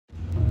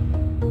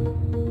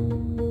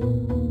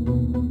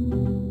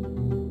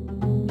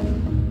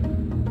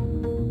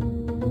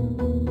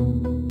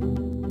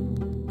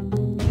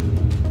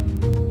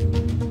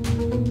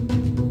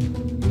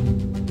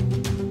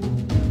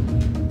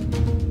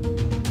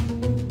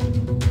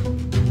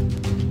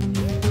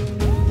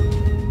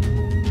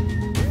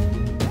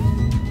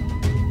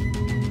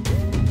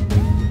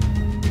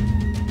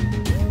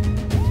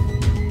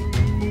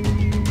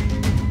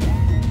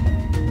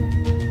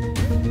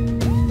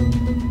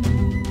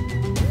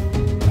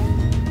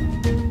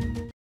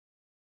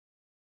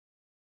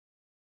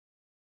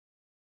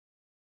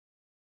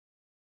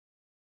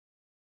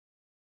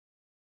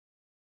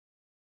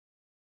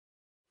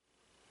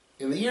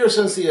In the years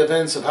since the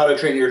events of How to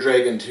Train Your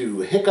Dragon 2,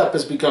 Hiccup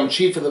has become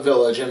chief of the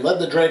village and led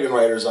the Dragon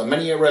Riders on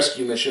many a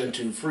rescue mission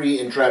to free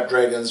entrapped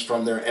dragons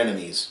from their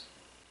enemies.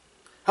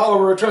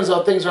 However, it turns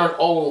out things aren't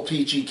all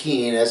peachy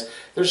keen, as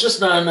there's just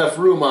not enough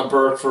room on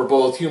Berk for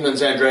both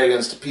humans and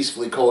dragons to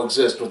peacefully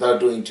coexist without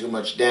doing too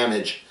much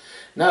damage.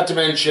 Not to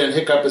mention,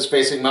 Hiccup is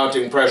facing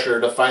mounting pressure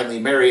to finally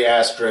marry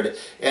Astrid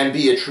and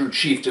be a true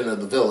chieftain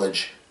of the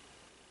village.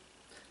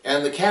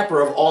 And the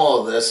capper of all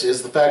of this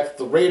is the fact that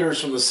the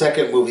raiders from the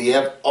second movie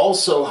have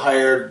also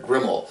hired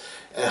Grimmel,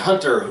 a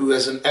hunter who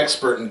is an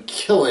expert in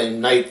killing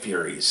Night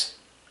Furies.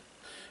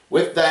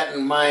 With that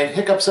in mind,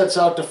 Hiccup sets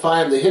out to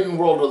find the hidden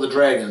world of the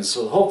dragons,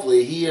 so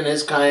hopefully he and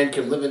his kind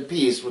can live in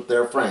peace with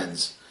their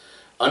friends.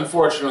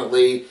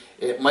 Unfortunately,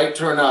 it might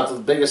turn out that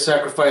the biggest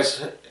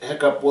sacrifice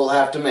Hiccup will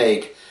have to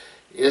make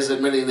is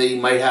admitting that he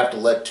might have to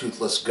let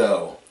Toothless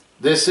go.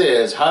 This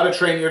is How to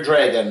Train Your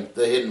Dragon,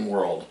 the Hidden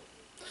World.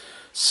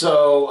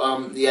 So,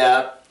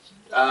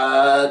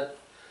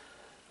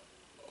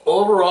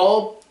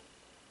 overall,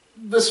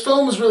 this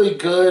film is really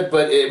good,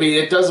 but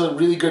it does a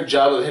really good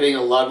job of hitting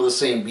a lot of the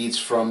same beats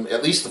from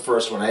at least the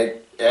first one. I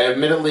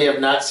admittedly have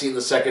not seen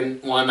the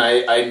second one.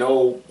 I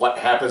know what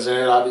happens in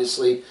it,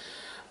 obviously.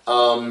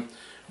 But,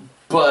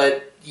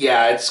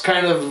 yeah, it's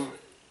kind of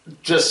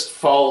just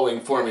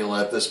following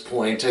formula at this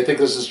point. I think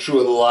this is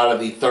true of a lot of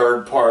the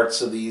third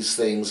parts of these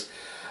things.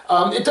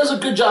 It does a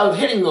good job of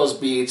hitting those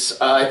beats.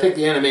 I think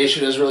the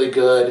animation is really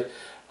good.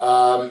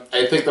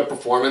 I think the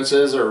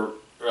performances are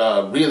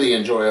really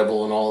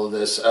enjoyable in all of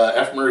this.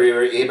 F. Murray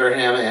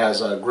Abraham has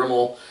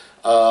Grimmel.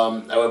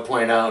 I would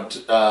point out,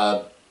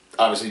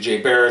 obviously, Jay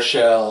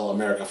Baruchel,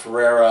 America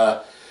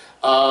Ferrera.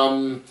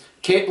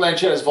 Kate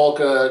Blanchett as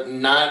Volca,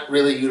 not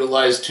really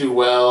utilized too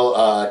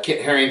well.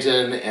 Kit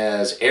Harington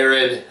as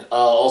Arid,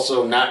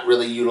 also not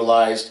really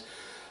utilized.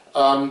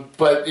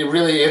 But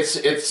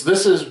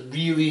this is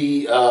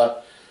really,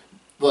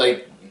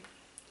 like,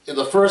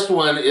 the first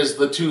one is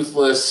the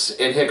Toothless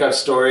and Hiccup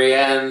story,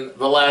 and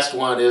the last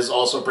one is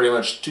also pretty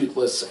much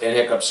Toothless and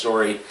Hiccup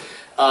story.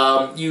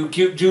 You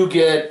do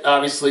get,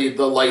 obviously,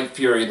 the Light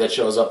Fury that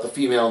shows up, the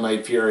female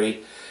Night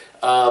Fury.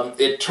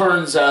 It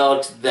turns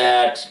out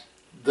that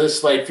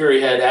this Light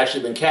Fury had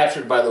actually been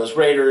captured by those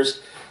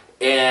raiders,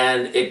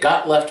 and it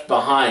got left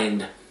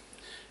behind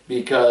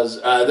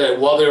because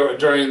while they were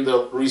during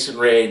the recent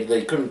raid,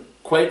 they couldn't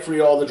quite free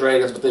all the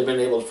dragons, but they've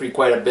been able to free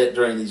quite a bit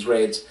during these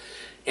raids.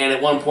 And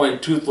at one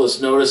point, Toothless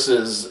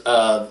notices,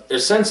 or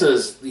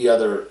senses the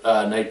other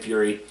Night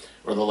Fury,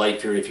 or the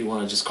Light Fury, if you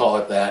want to just call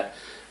it that.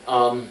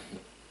 And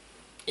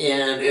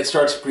it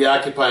starts to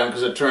preoccupy him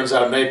because it turns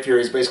out Night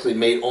Furies basically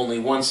mate only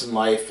once in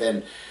life,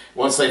 and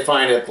once they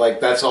find it, like,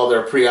 that's all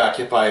they're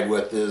preoccupied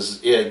with is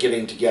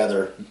getting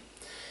together.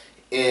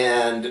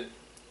 And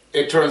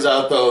it turns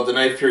out, though, the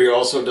Night Fury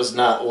also does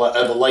not,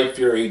 the Light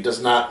Fury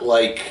does not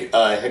like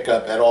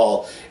Hiccup at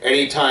all.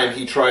 Anytime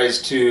he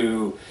tries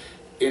to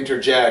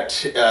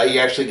interject, he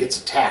actually gets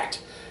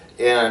attacked,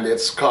 and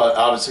it's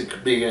obviously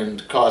beginning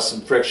to cause some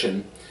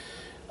friction.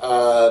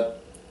 I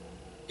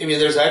mean,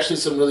 there's actually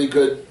some really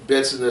good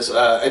bits in this.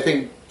 I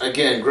think,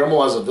 again,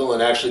 Grimmel as a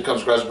villain actually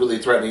comes across really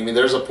threatening. I mean,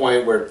 there's a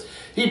point where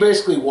he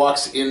basically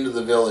walks into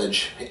the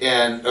village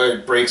and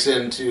breaks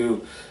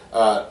into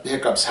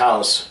Hiccup's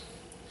house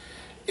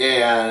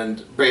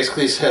and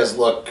basically says,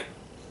 "Look,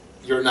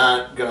 you're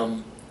not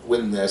going to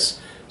win this,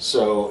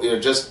 so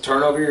just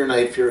turn over your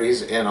Night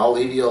Furies and I'll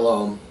leave you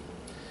alone."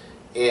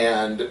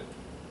 And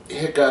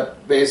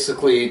Hiccup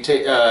basically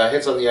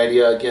hits on the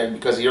idea again,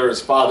 because he heard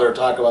his father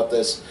talk about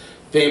this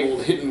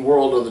fabled hidden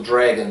world of the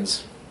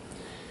dragons,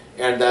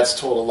 and that's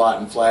told a lot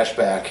in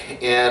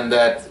flashback, and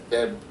that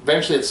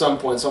eventually at some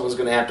point someone's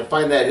going to have to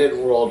find that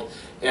hidden world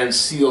and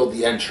seal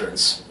the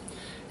entrance.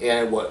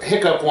 And what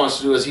Hiccup wants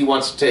to do is he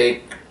wants to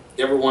take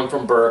everyone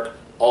from Berk,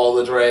 all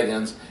the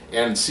dragons,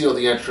 and seal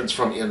the entrance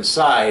from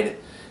inside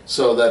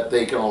so that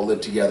they can all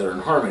live together in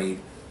harmony.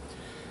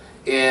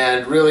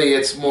 And really,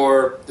 it's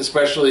more,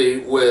 especially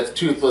with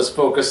Toothless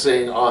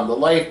focusing on the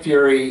Light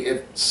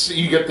Fury,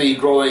 you get the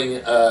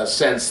growing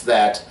sense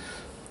that,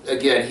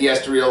 again, he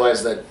has to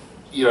realize that,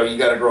 you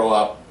got to grow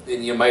up,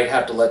 and you might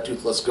have to let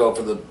Toothless go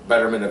for the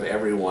betterment of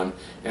everyone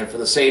and for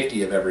the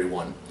safety of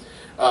everyone.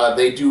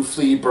 They do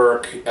flee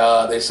Berk.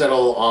 They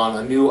settle on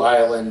a new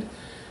island.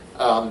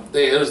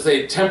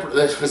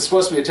 It's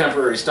supposed to be a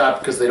temporary stop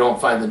because they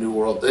don't find the New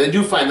World. They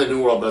do find the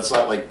New World, but it's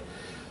not like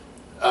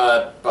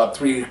about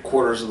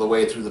 3/4 of the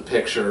way through the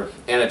picture.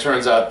 And it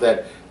turns out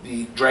that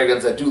the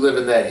dragons that do live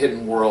in that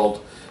hidden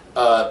world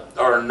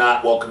are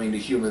not welcoming to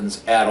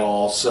humans at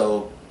all.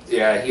 So,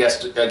 yeah, he has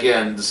to,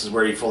 again, this is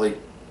where he fully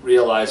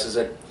realizes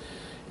it.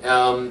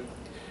 And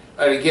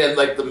again,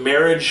 like the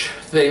marriage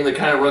thing that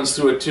kind of runs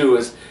through it too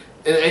is,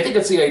 I think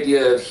it's the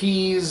idea of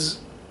he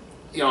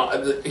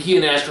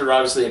and Astrid are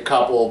obviously a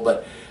couple,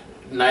 but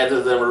neither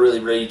of them are really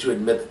ready to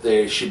admit that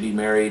they should be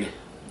married.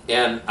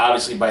 And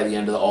obviously by the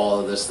end of all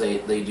of this,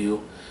 they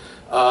do.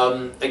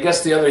 I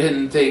guess the other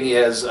hidden thing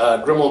is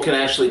Grimmel can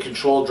actually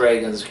control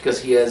dragons because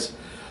he has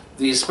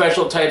these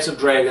special types of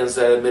dragons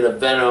that emit a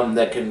venom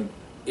that can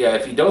yeah,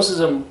 if he doses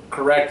him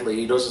correctly,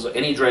 he doses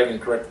any dragon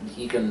correctly,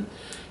 he can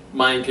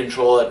mind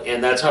control it,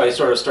 and that's how he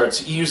sort of starts.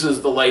 He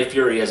uses the Light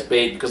Fury as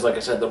bait because, like I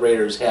said, the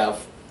Raiders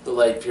have the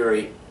Light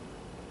Fury,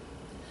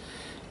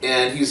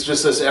 and he's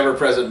just this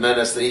ever-present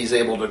menace that he's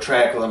able to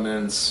track them,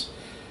 and it's,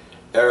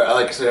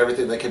 like I said,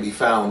 everything that can be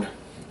found.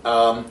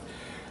 Like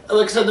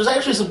I said, there's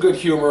actually some good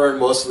humor in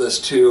most of this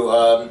too.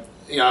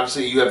 You know,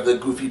 obviously you have the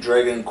goofy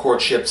dragon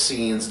courtship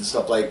scenes and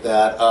stuff like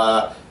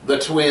that. The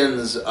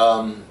twins,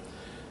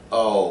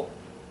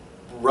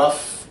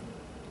 rough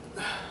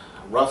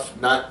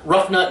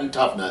nut and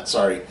tough nut.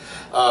 Sorry,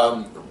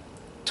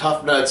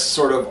 tough nut's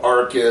sort of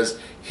arc is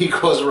he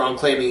goes around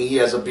claiming he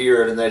has a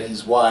beard and that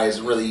he's wise,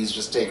 and really he's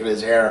just taken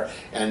his hair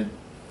and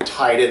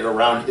tied it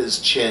around his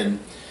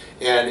chin.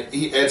 And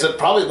it's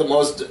probably the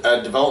most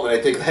development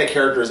I think that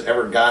character has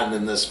ever gotten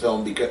in this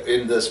film, because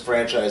in this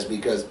franchise,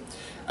 because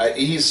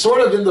he's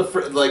sort of in the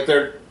like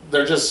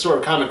they're just sort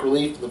of comic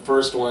relief in the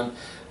first one.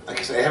 Like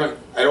I said,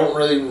 I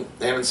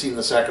haven't seen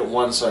the second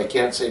one, so I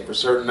can't say for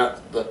certain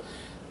not the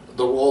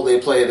role they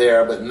play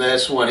there. But in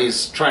this one,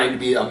 he's trying to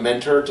be a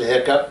mentor to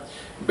Hiccup,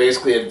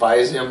 basically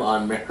advise him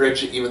on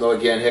marriage, even though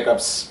again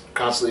Hiccup's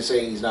constantly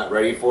saying he's not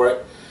ready for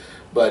it.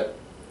 But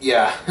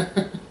yeah.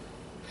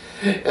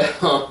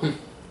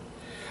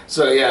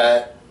 So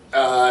yeah,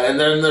 and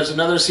then there's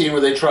another scene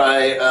where they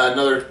try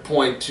another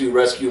point to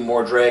rescue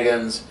more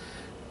dragons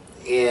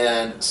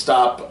and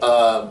stop.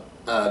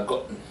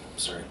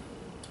 Sorry,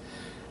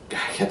 I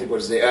can't think what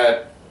his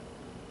name.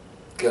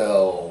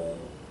 Go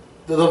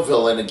the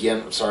villain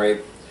again. I'm sorry,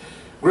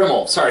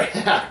 Grimmel. Sorry,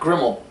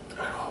 Grimmel.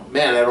 Oh,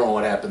 man, I don't know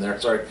what happened there.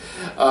 Sorry.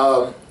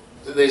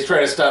 They try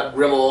to stop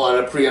Grimmel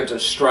on a preemptive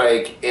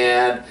strike,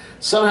 and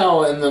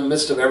somehow in the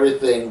midst of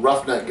everything,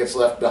 Roughnut gets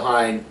left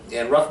behind,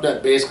 and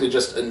Roughnut basically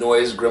just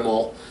annoys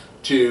Grimmel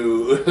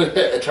to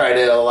try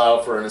to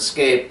allow for an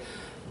escape,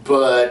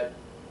 but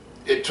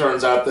it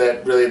turns out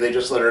that really they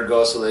just let her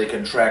go so they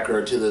can track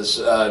her to this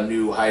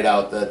new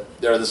hideout,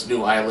 this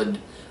new island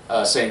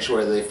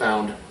sanctuary that they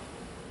found.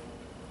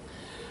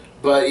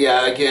 But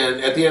yeah, again,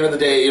 at the end of the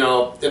day, you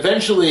know,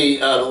 eventually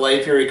the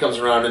Light Fury comes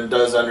around and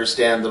does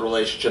understand the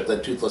relationship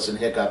that Toothless and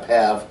Hiccup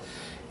have,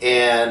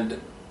 and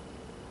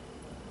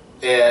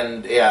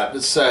yeah, at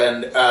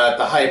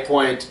the high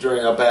point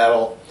during a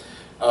battle,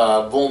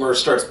 Volmer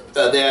starts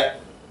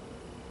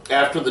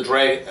after the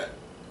dragon.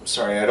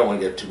 Sorry, I don't want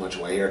to get too much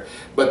away here,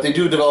 but they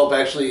do develop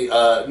actually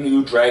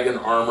new dragon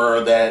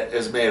armor that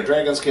is made of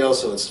dragon scale,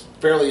 so it's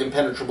fairly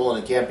impenetrable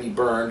and it can't be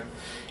burned,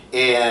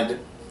 and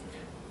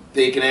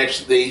they can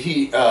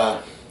actually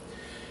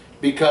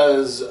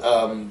because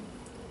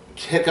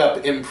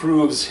Hiccup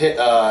improves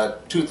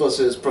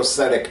Toothless's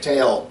prosthetic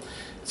tail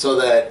so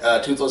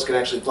that Toothless can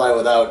actually fly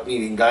without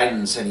needing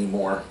guidance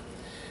anymore.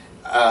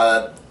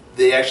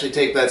 They actually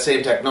take that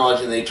same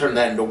technology and they turn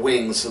that into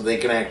wings so they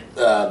can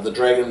the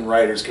dragon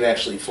riders can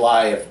actually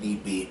fly if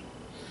need be,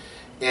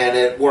 and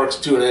it works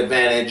to an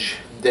advantage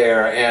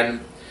there.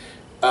 And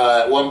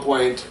at one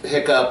point,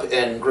 Hiccup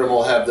and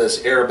Grimmel have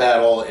this air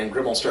battle, and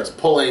Grimmel starts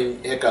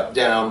pulling Hiccup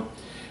down,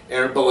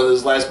 but with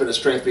his last bit of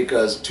strength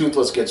because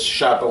Toothless gets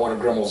shot by one of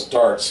Grimmel's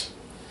darts.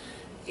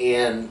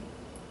 And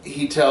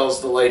he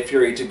tells the Light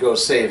Fury to go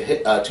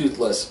save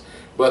Toothless,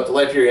 but the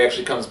Light Fury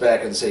actually comes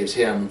back and saves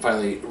him, and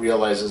finally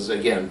realizes,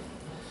 again,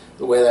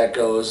 the way that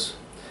goes.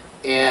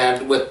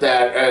 And with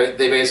that,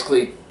 they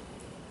basically,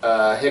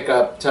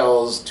 Hiccup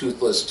tells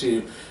Toothless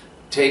to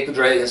take the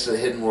dragons to the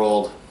hidden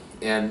world,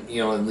 and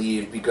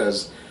leave,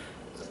 because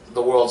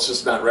the world's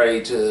just not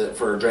ready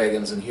for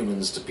dragons and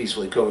humans to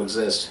peacefully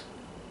coexist.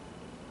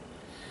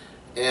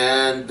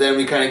 And then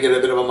we kind of get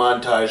a bit of a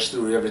montage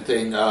through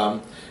everything.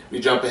 We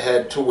jump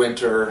ahead to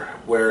winter,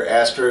 where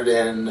Astrid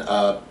and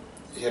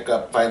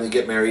Hiccup finally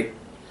get married,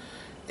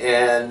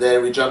 and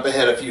then we jump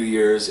ahead a few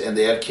years, and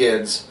they have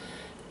kids,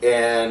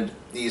 and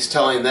he's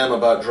telling them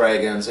about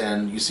dragons,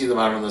 and you see them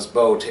out on this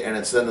boat, and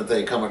it's then that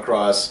they come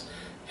across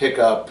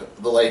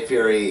Hiccup, the Light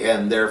Fury,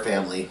 and their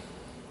family.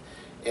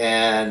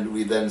 And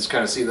we then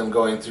kind of see them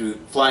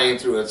flying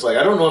through. It's like,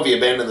 I don't know if he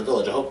abandoned the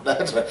village. I hope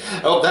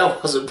that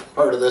wasn't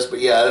part of this, but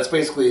yeah, that's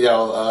basically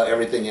how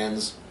everything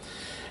ends.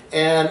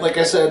 And like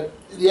I said,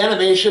 the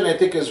animation I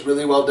think is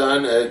really well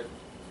done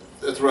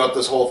throughout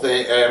this whole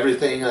thing.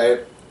 Everything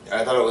I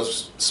thought it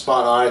was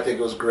spot on. I think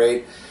it was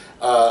great.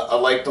 I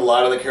liked a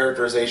lot of the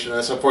characterization in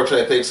this.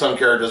 Unfortunately, I think some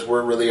characters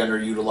were really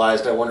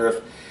underutilized. I wonder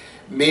if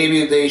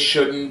maybe they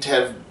shouldn't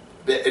have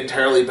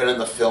entirely been in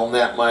the film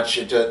that much.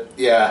 They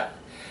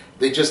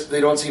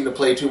don't seem to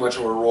play too much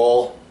of a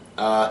role.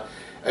 I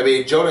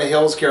mean, Jonah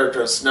Hill's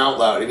character of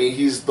Snoutlout, I mean,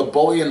 he's the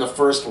bully in the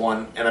first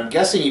one, and I'm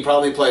guessing he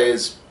probably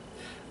plays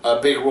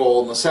a big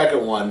role in the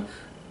second one,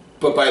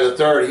 but by the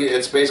third,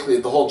 it's basically,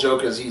 the whole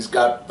joke is he's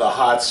got the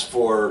hots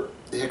for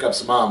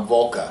Hiccup's mom,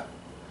 Volka,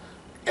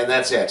 and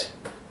that's it.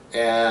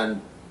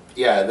 And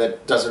yeah,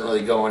 that doesn't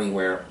really go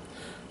anywhere.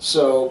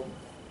 So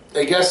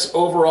I guess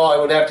overall I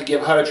would have to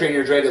give How to Train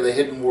Your Dragon The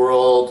Hidden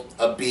World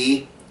a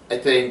B, I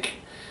think.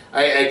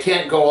 I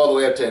can't go all the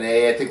way up to an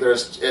A. I think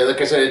there's, like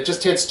I said, it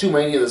just hits too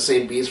many of the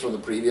same beats from the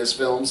previous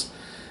films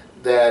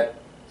that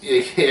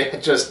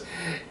it just,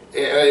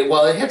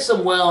 while it hits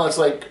them well, it's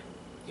like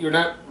you're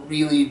not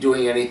really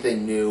doing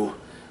anything new.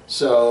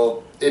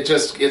 So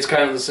it's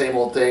kind of the same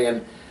old thing,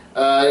 and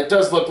it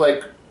does look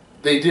like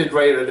they did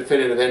write a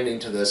definitive ending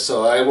to this,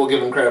 so I will give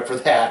them credit for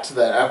that.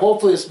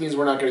 Hopefully this means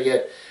we're not going to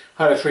get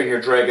How to Train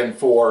Your Dragon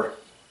 4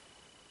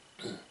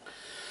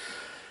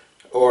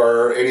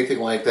 or anything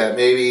like that.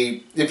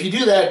 Maybe if you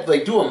do that,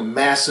 like, do a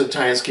massive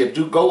time skip.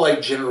 Go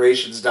like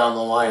generations down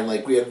the line.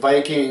 Like we had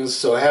Vikings,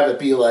 so have it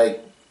be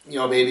like, you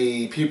know,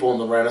 maybe people in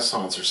the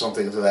Renaissance or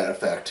something to that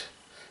effect.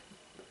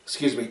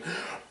 Excuse me.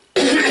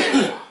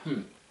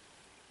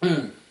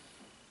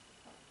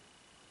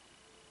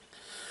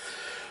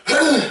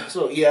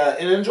 So yeah,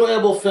 an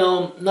enjoyable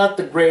film. Not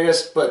the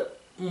greatest, but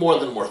more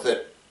than worth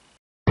it.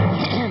 Me,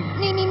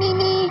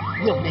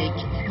 we'll make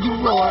you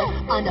roar.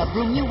 On a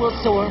broom you will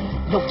soar.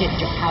 You'll get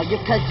your power,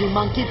 cause you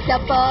monkeys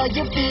double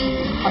your beat.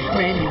 A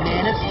brand new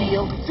Man of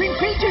Steel. Green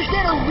creatures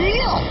that are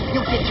real.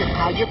 You'll get your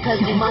power, cause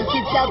you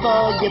monkeys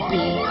double your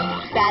beat.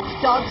 Bats,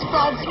 dogs,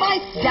 frogs,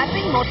 mice,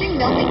 zapping, morphing,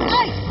 melting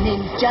ice.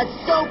 Ninjas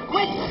so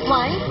quick,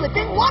 flying,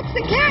 flipping, walks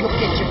the cat. You'll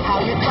get your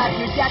power, clap,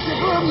 your zap, your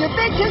broom, your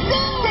big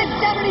kazoo. This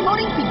Saturday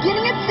morning,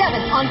 beginning at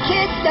 7 on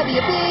Kids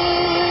WB.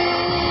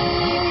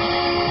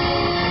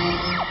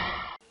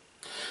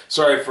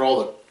 Sorry for all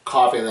the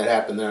coughing that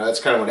happened there. That's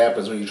kind of what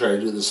happens when you try to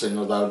do this thing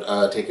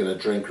without taking a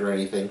drink or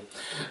anything.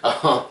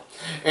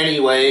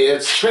 Anyway,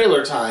 it's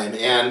trailer time,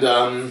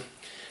 and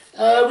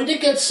we did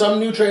get some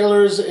new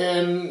trailers,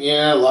 and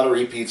yeah, a lot of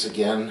repeats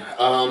again.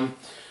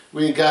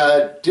 We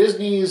got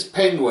Disney's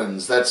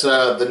Penguins. That's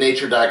the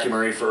nature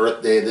documentary for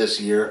Earth Day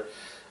this year.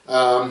 We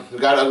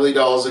got Ugly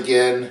Dolls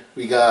again.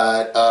 We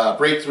got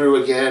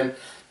Breakthrough again.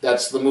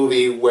 That's the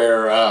movie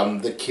where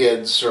the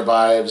kid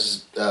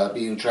survives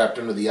being trapped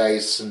under the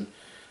ice, and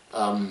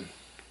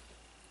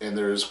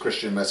there's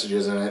Christian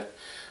messages in it.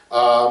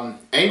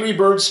 Angry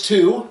Birds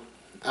 2,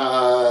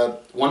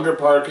 Wonder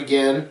Park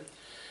again.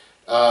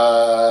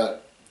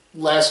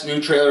 Last new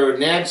trailer,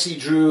 Nancy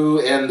Drew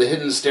and the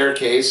Hidden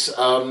Staircase.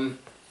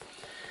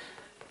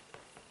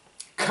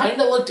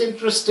 Kind of looked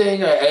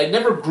interesting. I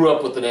never grew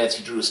up with the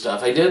Nancy Drew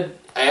stuff. I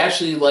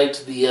actually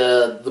liked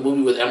the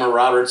movie with Emma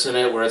Roberts in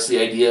it, where it's the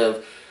idea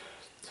of,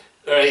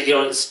 you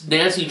know, it's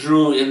Nancy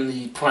Drew in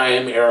the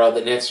prime era,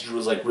 that Nancy Drew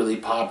was like really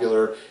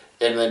popular,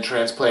 and then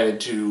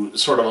transplanted to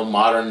sort of a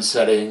modern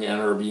setting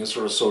and her being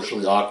sort of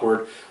socially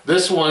awkward.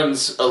 This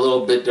one's a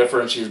little bit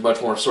different. She's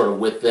much more sort of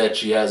with it.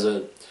 She has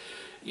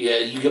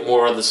you get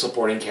more of the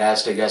supporting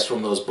cast, I guess,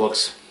 from those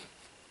books.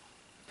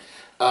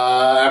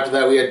 After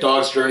that, we had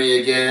Dog's Journey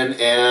again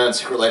and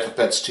Secret Life of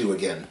Pets 2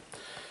 again.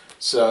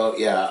 So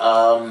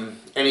yeah.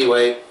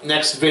 Anyway,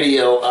 next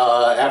video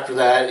after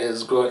this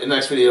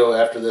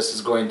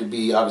is going to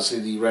be obviously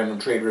the random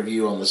trade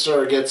review on the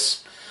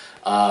surrogates.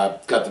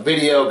 Got the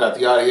video, got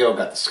the audio,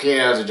 got the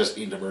scans. I just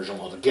need to merge them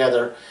all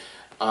together.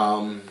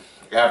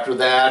 After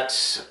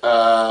that,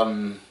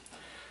 well,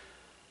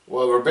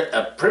 we're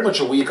pretty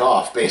much a week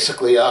off,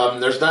 basically.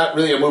 There's not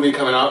really a movie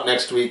coming out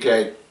next week,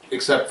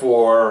 except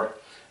for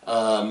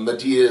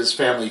Medea's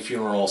family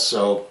funeral.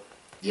 So,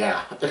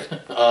 yeah,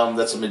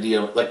 that's a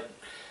Medea. Like,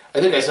 I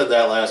think I said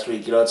that last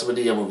week. You know, it's a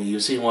Medea movie.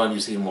 You've seen one,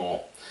 you've seen them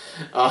all.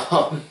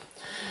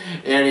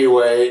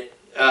 Anyway.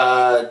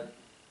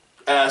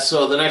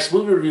 So the next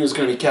movie review is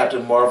going to be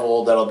Captain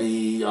Marvel. That'll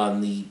be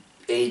on the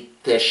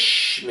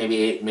 8th-ish,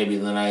 maybe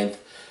the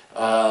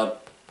 9th.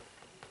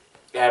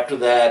 After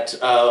that,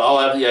 I'll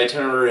have the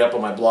itinerary up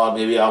on my blog.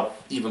 Maybe I'll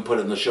even put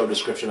it in the show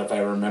description if I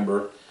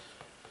remember.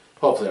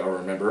 Hopefully I'll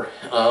remember.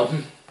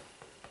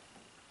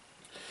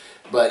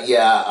 But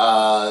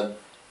yeah,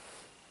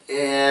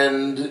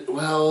 and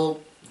well,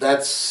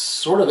 that's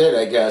sort of it,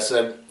 I guess.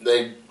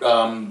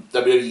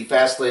 WWE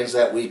Fastlane's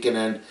that week, and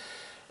then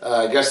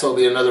I guess there'll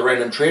be another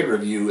random trade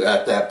review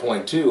at that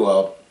point too.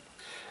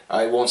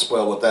 I won't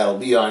spoil what that'll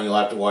be on. You'll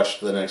have to watch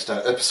the next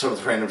episode of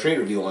the random trade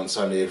review on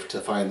Sunday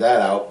to find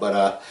that out.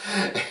 But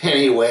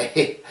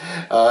anyway,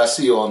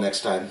 see you all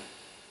next time.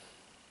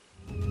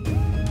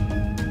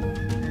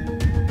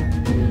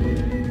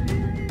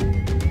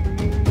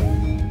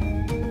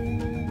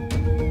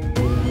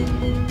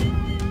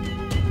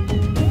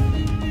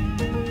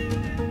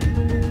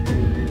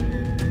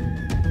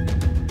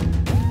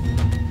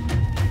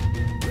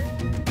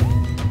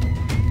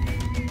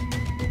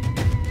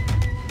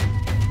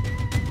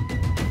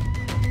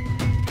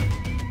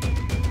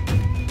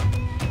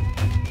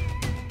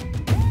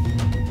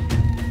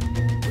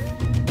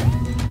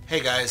 Hey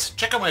guys,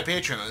 check out my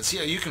Patreon and see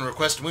how you can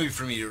request a movie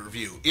for me to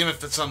review, even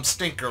if it's some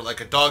stinker like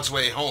A Dog's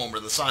Way Home or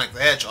the Sonic the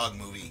Hedgehog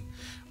movie.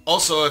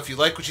 Also, if you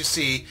like what you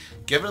see,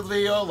 give the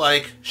video a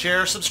like,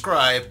 share,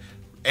 subscribe,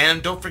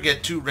 and don't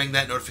forget to ring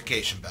that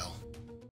notification bell.